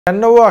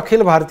96वे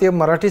अखिल भारतीय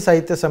मराठी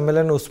साहित्य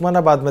संमेलन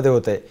उस्मानाबादमध्ये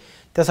होते।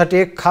 त्यासाठी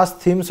एक खास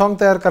थीम सॉन्ग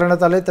तयार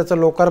करण्यात आले। त्याचं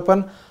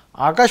लोकार्पण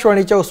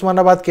आकाशवाणीच्या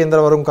उस्मानाबाद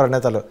केंद्रावरून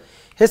करण्यात आलं।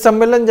 हे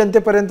संमेलन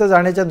जनतेपर्यंत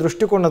जाण्याच्या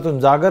दृष्टिकोनातून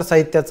जागर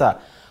साहित्याचा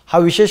हा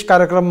विशेष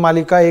कार्यक्रम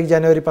मालिका 1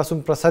 जानेवारीपासून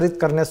प्रसारित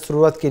करण्यास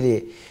सुरुवात केली आहे।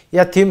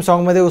 या थीम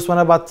सॉन्गमध्ये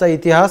उस्मानाबादचा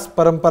इतिहास,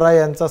 परंपरा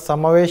यांचा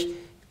समावेश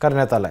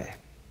करण्यात आला आहे।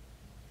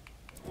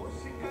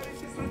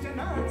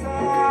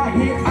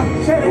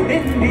 अक्षर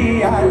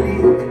दिंडी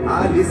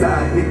आली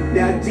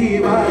साहित्याची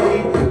वारी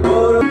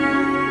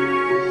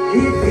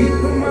ही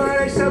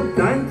दीपमाळ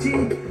शब्दांची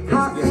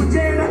हा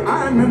उजेड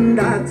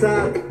आनंदाचा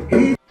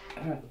ही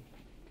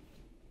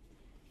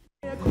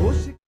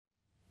घोष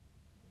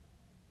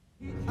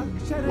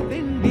अक्षर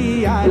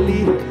दिंडी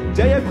आली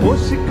जय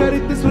घोष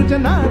करीत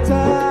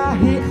सृजनाचा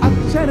ही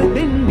अक्षर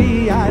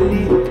दिंडी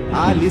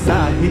आली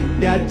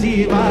साहित्याची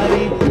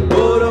वारी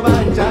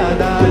गौरवांच्या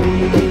दारी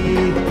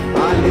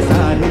आली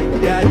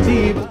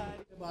साहित्याची।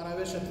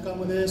 12व्या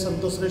शतकामध्ये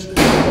संतश्रेष्ठ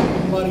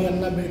कुंभार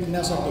यांना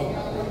भेटण्यासाठी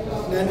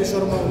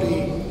ज्ञानेश्वर माऊली,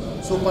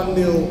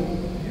 सोपानदेव,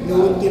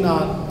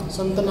 निवृत्तीनाथ,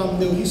 संत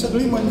नामदेव ही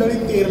सगळी मंडळी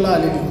तेरला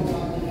आलेली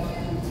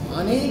होती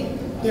आणि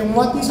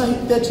तेव्हा ती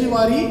साहित्याची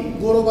वारी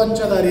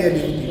गोरोबांच्या दारी आली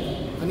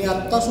होती आणि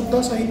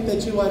आत्तासुद्धा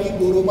साहित्याची वारी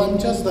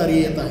गोरोबांच्याच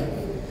दारी येत आहे।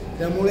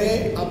 त्यामुळे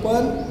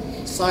आपण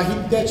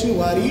साहित्याची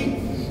वारी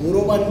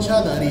गोरोबांच्या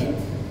दारी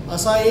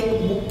असा एक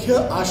मुख्य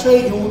आशय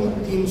घेऊन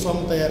थीम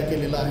सॉन्ग तयार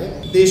केलेला आहे।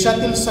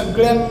 देशातील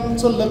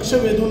सगळ्यांचं लक्ष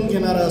वेधून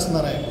घेणारं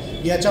असणार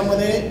आहे।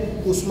 याच्यामध्ये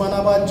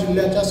उस्मानाबाद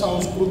जिल्ह्याच्या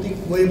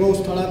सांस्कृतिक वैभव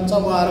स्थळांचा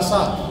वारसा,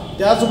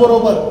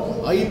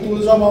 त्याचबरोबर आई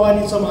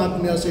तुळजाभवानीचं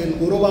महात्म्य असेल,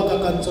 गोरोबा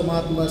काकांचं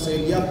महात्म्य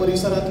असेल, या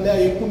परिसरातल्या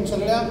एकूण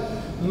सगळ्या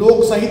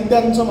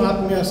लोकसाहित्यांचं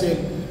महात्म्य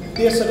असेल,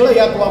 ते सगळं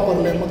यात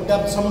वापरलं आहे। मग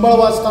त्यात संबळ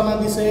वाजताना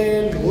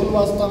दिसेल, ढोल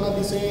वाजताना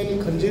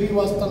दिसेल, खंजिरी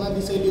वाजताना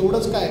दिसेल,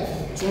 एवढंच काय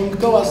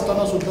चोंडकं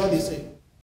वाजताना सुद्धा दिसेल।